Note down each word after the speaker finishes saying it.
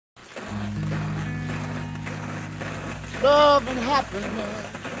love and happiness.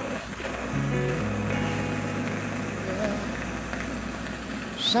 Yeah.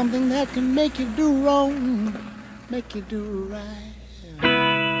 Something that can make you do wrong, make you do right.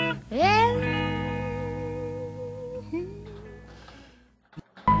 Yeah.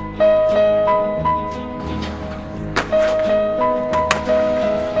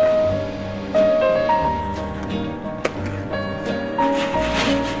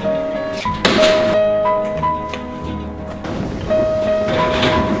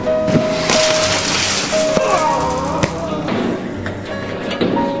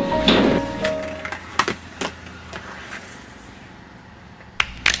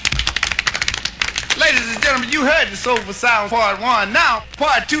 You heard the Soulful Sound Part 1. Now,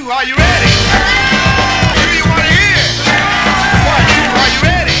 Part 2, are you ready? Do you want to hear? Part 2, are you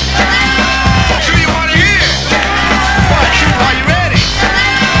ready? Do you want to hear? Part 2, are you ready?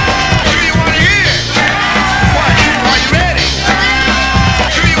 Do you want to hear? Part 2, are you ready?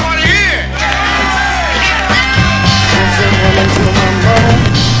 Do you want to hear?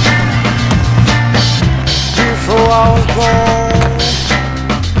 Before I was born,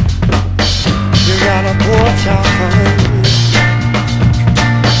 got a poor child,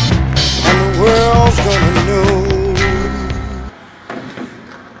 and the world's gonna know.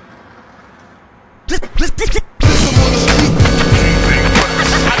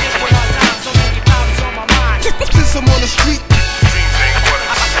 Since I'm on the street, since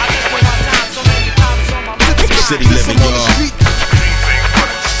I'm on the street, city living, y'all.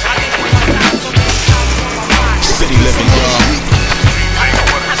 City living, y'all.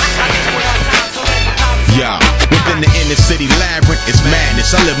 Yeah, within the inner city labyrinth, it's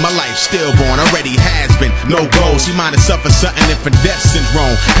madness. I live my life stillborn, already has been. No goals, you might have suffered something from death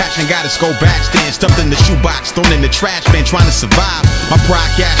syndrome. Passion got us go backstand, stuffed in the shoebox, thrown in the trash bin, trying to survive. My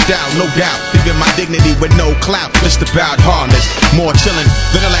pride cashed out, no doubt. Leaving my dignity with no clout, just about harmless. More chillin'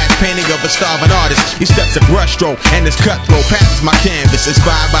 than the last painting of a starving artist. He steps a brushstroke and his cutthroat passes my canvas.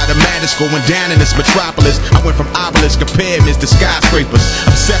 Inspired by the madness going down in this metropolis. I went from obelisks to pyramids to skyscrapers.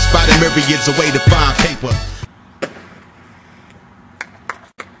 Obsessed by the myriads, a way to find paper.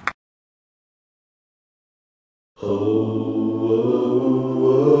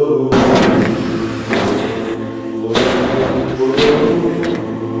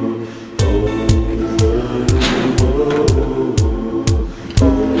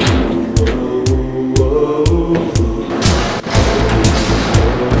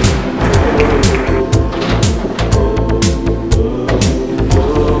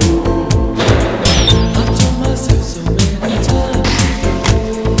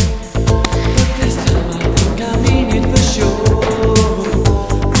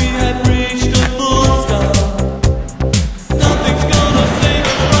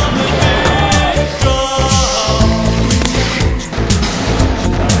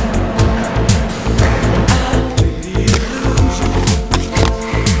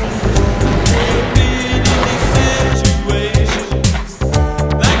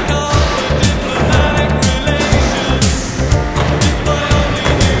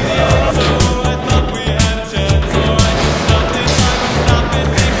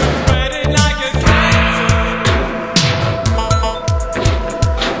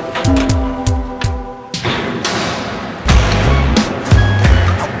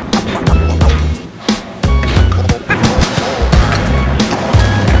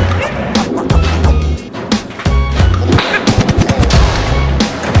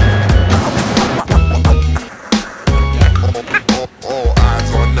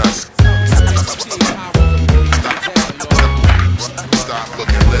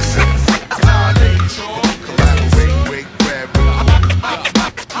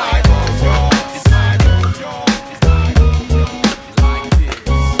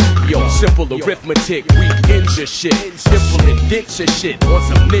 Arithmetic, we injure shit. Simple and ditch your shit on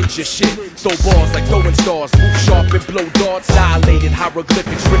some ninja shit. Throw balls like throwing stars, move sharp and blow darts. Dilated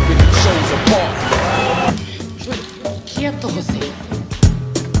hieroglyphics ripping these shows apart. Quieto, José.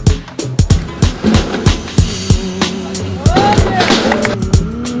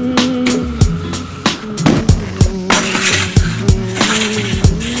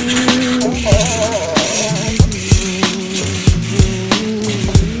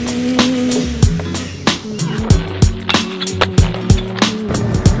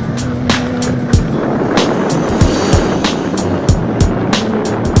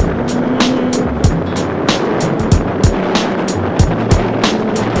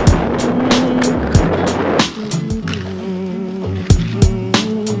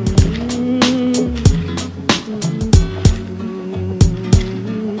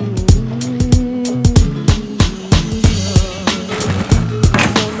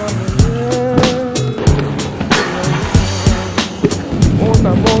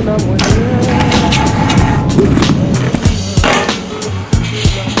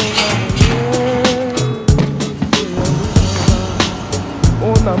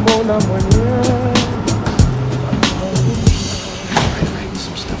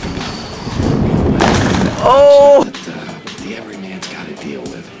 Oh! The everyman's got to deal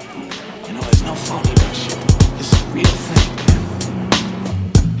with. You know, there's no phony shit. This is a real thing.